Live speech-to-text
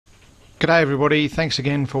G'day everybody, thanks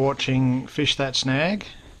again for watching Fish That Snag.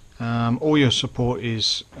 All your support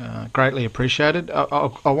is greatly appreciated.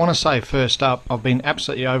 I want to say first up, I've been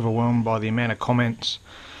absolutely overwhelmed by the amount of comments,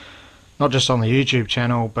 not just on the YouTube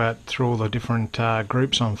channel but through all the different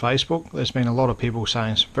groups on Facebook. There's been a lot of people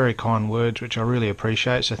saying some very kind words which I really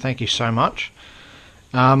appreciate, so thank you so much.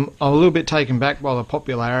 I'm a little bit taken back by the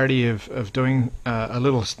popularity of doing a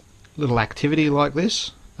little activity like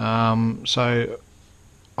this. So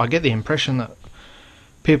I get the impression that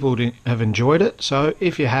people have enjoyed it, so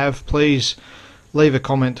if you have, please leave a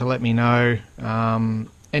comment to let me know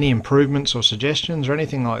any improvements or suggestions or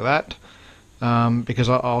anything like that, because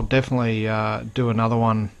I'll definitely do another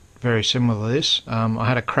one very similar to this. I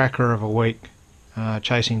had a cracker of a week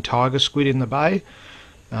chasing tiger squid in the bay,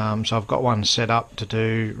 so I've got one set up to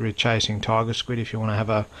do with chasing tiger squid if you want to have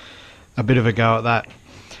a bit of a go at that.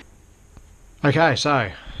 Okay, so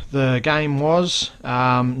the game was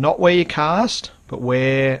not where you cast, but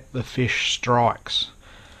where the fish strikes.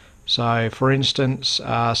 So, for instance,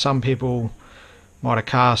 some people might have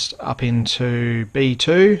cast up into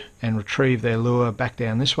B2 and retrieved their lure back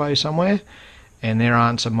down this way somewhere, and their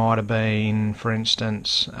answer might have been, for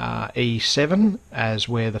instance, E7 as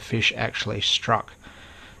where the fish actually struck.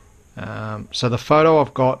 So the photo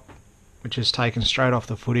I've got, which is taken straight off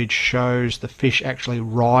the footage, shows the fish actually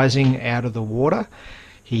rising out of the water.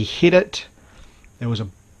 He hit it, there was a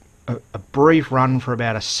brief run for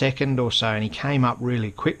about a second or so, and he came up really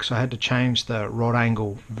quick, so I had to change the rod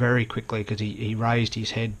angle very quickly because he raised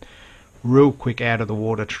his head real quick out of the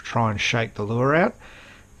water to try and shake the lure out,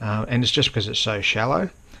 and it's just because it's so shallow.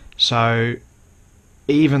 So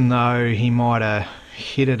even though he might have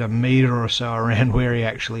hit it a metre or so around where he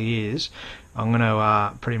actually is, I'm going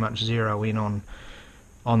to pretty much zero in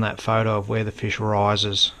on that photo of where the fish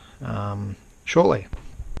rises shortly.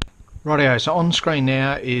 Rightio, so on screen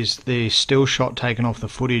now is the still shot taken off the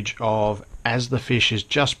footage of as the fish is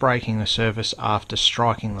just breaking the surface after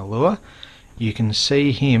striking the lure. You can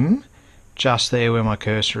see him just there where my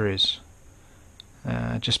cursor is,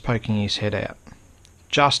 just poking his head out,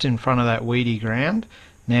 just in front of that weedy ground.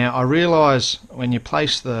 Now I realise when you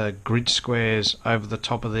place the grid squares over the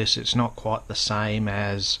top of this, it's not quite the same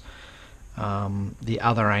as the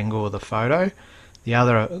other angle of the photo.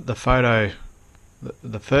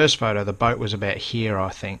 The first photo, the boat was about here, I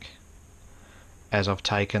think, as I've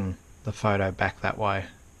taken the photo back that way,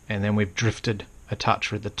 and then we've drifted a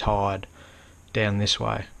touch with the tide down this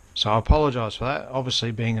way. So I apologise for that.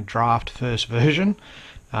 Obviously, being a draft first version,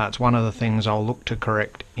 it's one of the things I'll look to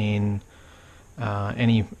correct in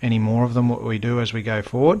any more of them what we do as we go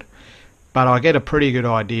forward. But I get a pretty good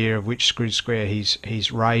idea of which grid square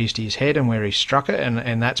he's raised his head and where he struck it,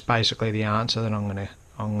 and that's basically the answer that I'm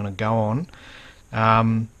gonna go on.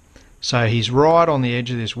 So he's right on the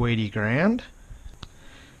edge of this weedy ground.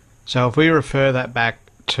 So if we refer that back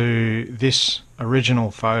to this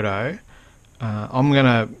original photo, I'm going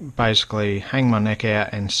to basically hang my neck out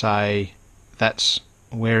and say that's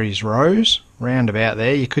where he's rose, round about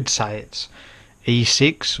there. You could say it's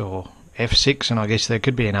E6 or F6, and I guess there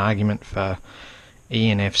could be an argument for E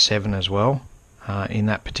and F7 as well in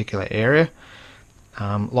that particular area.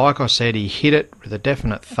 Like I said, he hit it with a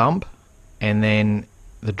definite thump, and then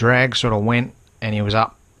the drag sort of went and he was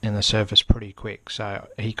up in the surface pretty quick, so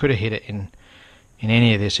he could have hit it in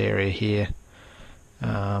any of this area here.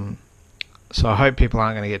 So I hope people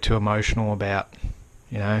aren't going to get too emotional about,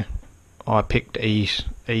 you know, I picked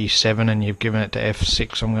E7 and you've given it to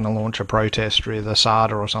F6, I'm going to launch a protest with a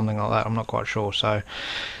SADA or something like that. I'm not quite sure, so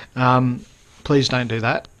please don't do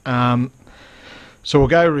that. So we'll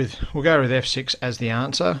go with F6 as the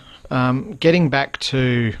answer. Getting back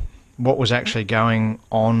to what was actually going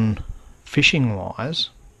on fishing wise,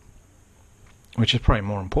 which is probably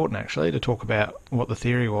more important actually to talk about what the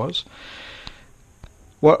theory was.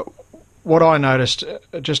 What I noticed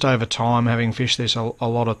just over time, having fished this a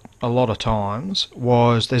lot of times,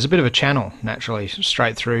 was there's a bit of a channel naturally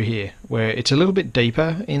straight through here where it's a little bit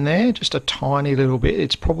deeper in there, just a tiny little bit.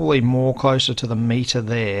 It's probably more closer to the metre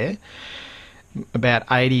there, about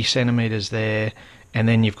 80 centimetres there, and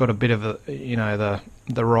then you've got a bit of a, you know,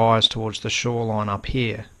 the rise towards the shoreline up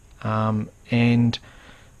here. And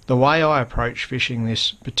the way I approach fishing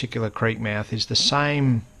this particular creek mouth is the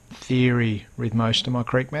same theory with most of my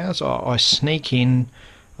creek mouths. I sneak in,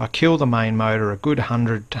 I kill the main motor a good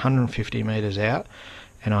 100 to 150 metres out,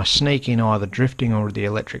 and I sneak in either drifting or the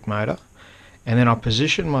electric motor, and then I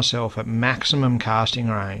position myself at maximum casting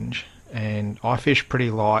range, and I fish pretty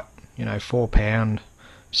light, you know, 4 pound,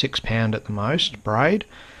 6 pound at the most braid.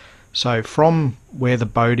 So from where the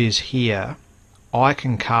boat is here, I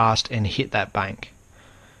can cast and hit that bank.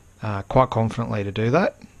 quite confidently to do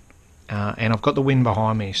that. And I've got the wind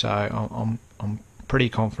behind me, so I'm pretty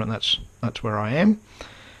confident that's where I am.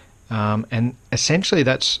 And essentially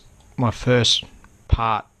that's my first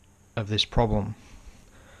part of this problem.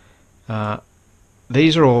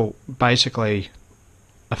 These are all basically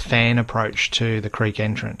a fan approach to the creek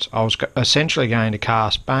entrance. I was essentially going to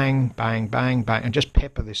cast bang, bang, bang, bang, and just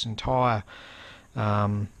pepper this entire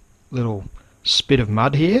little spit of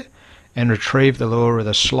mud here and retrieve the lure with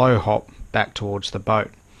a slow hop back towards the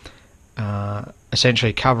boat.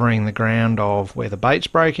 Essentially covering the ground of where the bait's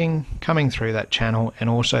breaking, coming through that channel and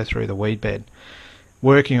also through the weed bed.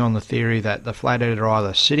 Working on the theory that the flathead are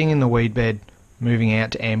either sitting in the weed bed, moving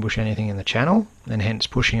out to ambush anything in the channel, and hence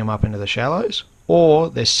pushing them up into the shallows, or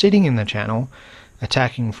they're sitting in the channel,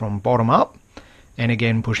 attacking from bottom up, and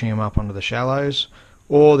again pushing them up onto the shallows,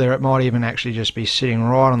 or it might even actually just be sitting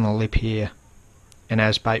right on the lip here, and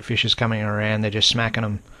as bait fish is coming around, they're just smacking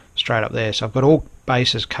them straight up there. So I've got all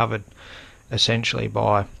bases covered essentially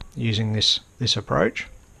by using this approach.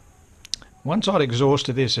 Once I'd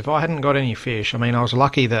exhausted this, if I hadn't got any fish, I mean, I was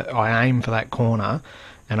lucky that I aimed for that corner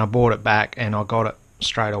and I brought it back and I got it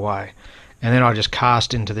straight away. And then I just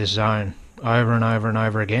cast into this zone over and over and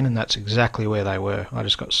over again, and that's exactly where they were. I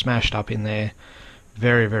just got smashed up in there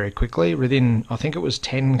very, very quickly. Within, I think it was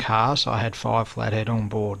 10 casts, I had 5 flathead on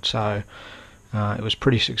board, so it was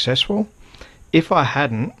pretty successful. If I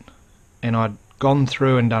hadn't, and I'd gone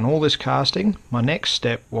through and done all this casting, my next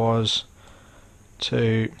step was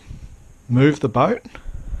to move the boat.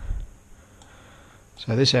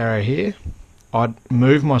 So this area here, I'd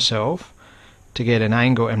move myself to get an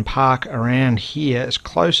angle and park around here as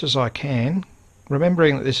close as I can,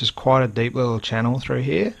 remembering that this is quite a deep little channel through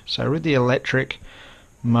here. So with the electric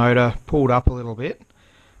motor pulled up a little bit,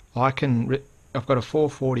 I've got a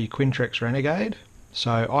 440 Quintrex Renegade,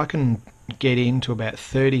 so I can get into about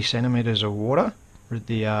 30 centimeters of water with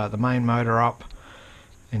the main motor up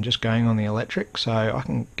and just going on the electric, so I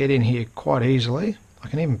can get in here quite easily. I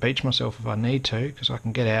can even beach myself if I need to, because I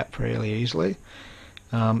can get out fairly easily.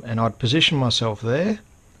 And I'd position myself there,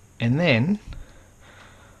 and then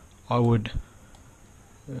I would,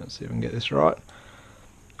 let's see if I can get this right,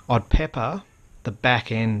 I'd pepper the back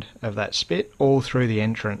end of that spit all through the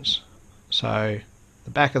entrance. So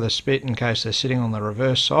the back of the spit, in case they're sitting on the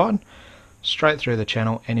reverse side, straight through the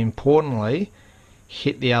channel, and importantly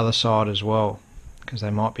hit the other side as well, because they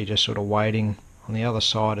might be just sort of waiting on the other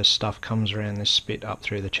side as stuff comes around this spit up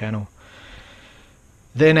through the channel.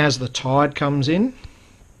 Then as the tide comes in,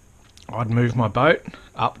 I'd move my boat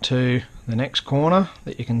up to the next corner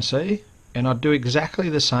that you can see, and I'd do exactly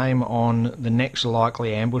the same on the next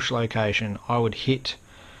likely ambush location. I would hit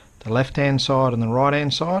the left hand side and the right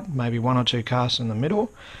hand side, maybe 1 or 2 casts in the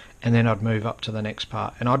middle, and then I'd move up to the next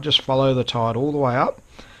part, and I'd just follow the tide all the way up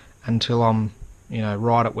until I'm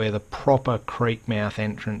right at where the proper creek mouth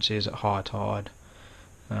entrance is at high tide,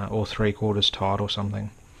 or 3/4 tide or something.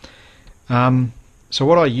 So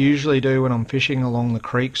what I usually do when I'm fishing along the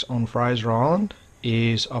creeks on Fraser Island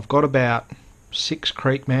is I've got about 6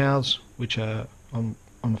 creek mouths which I'm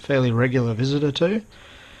a fairly regular visitor to.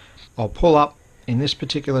 I'll pull up in this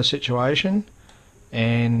particular situation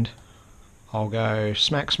and I'll go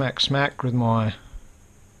smack, smack, smack with my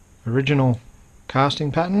original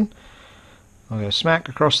casting pattern. I'll go smack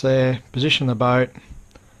across there, position the boat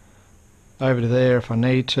over to there if I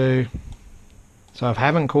need to. So if I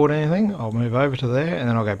haven't caught anything, I'll move over to there, and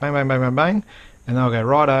then I'll go bang, bang, bang, bang, bang, and then I'll go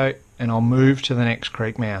righto, and I'll move to the next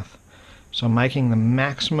creek mouth. So I'm making the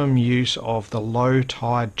maximum use of the low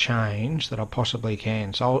tide change that I possibly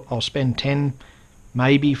can. So I'll spend 10,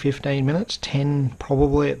 maybe 15 minutes, 10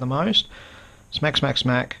 probably at the most. Smack, smack,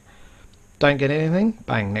 smack. Don't get anything,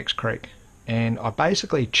 bang, next creek. And I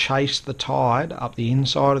basically chase the tide up the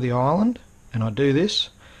inside of the island, and I do this,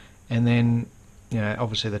 and then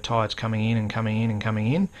obviously the tide's coming in and coming in and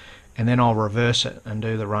coming in, and then I'll reverse it and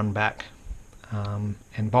do the run back.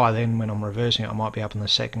 And by then, when I'm reversing it, I might be up in the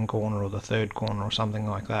second corner or the third corner or something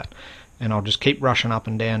like that, and I'll just keep rushing up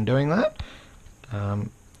and down doing that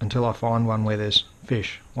until I find one where there's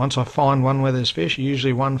fish. Once I find one where there's fish,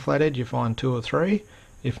 usually one flathead, you find 2 or 3,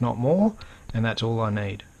 if not more, and that's all I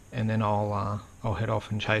need. And then I'll head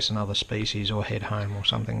off and chase another species or head home or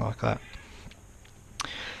something like that.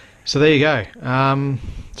 So there you go.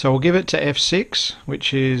 So we'll give it to F6,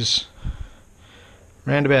 which is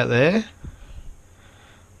round about there.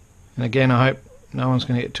 And again, I hope no one's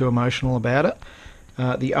going to get too emotional about it.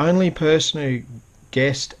 The only person who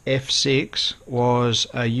guessed F6 was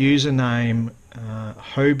a username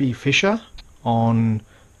Hobie Fisher on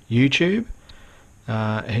YouTube.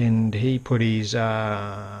 And he put his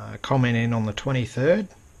comment in on the 23rd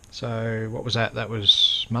So what was that? That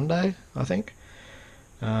was Monday, I think.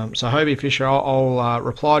 So Hobie Fisher, I'll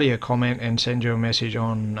reply to your comment and send you a message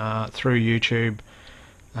on through YouTube,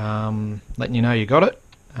 letting you know you got it.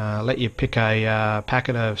 Let you pick a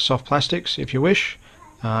packet of soft plastics if you wish,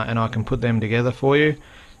 and I can put them together for you.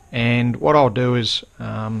 And what I'll do is,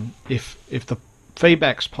 if the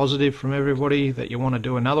feedback's positive from everybody that you want to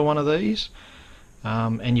do another one of these,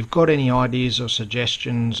 and you've got any ideas or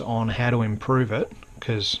suggestions on how to improve it,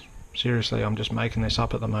 because seriously I'm just making this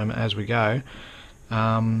up at the moment as we go,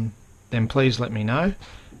 then please let me know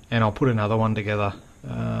and I'll put another one together,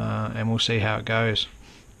 and we'll see how it goes.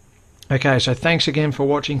 Okay, so thanks again for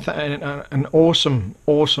watching. An awesome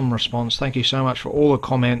response. Thank you so much for all the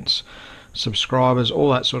comments, subscribers,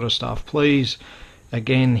 all that sort of stuff. Please,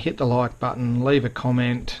 again, hit the like button, leave a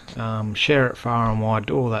comment, share it far and wide,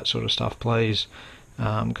 do all that sort of stuff, please,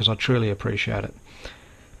 because I truly appreciate it.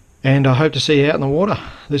 And I hope to see you out in the water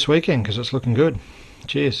this weekend, because it's looking good.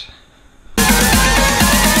 Cheers.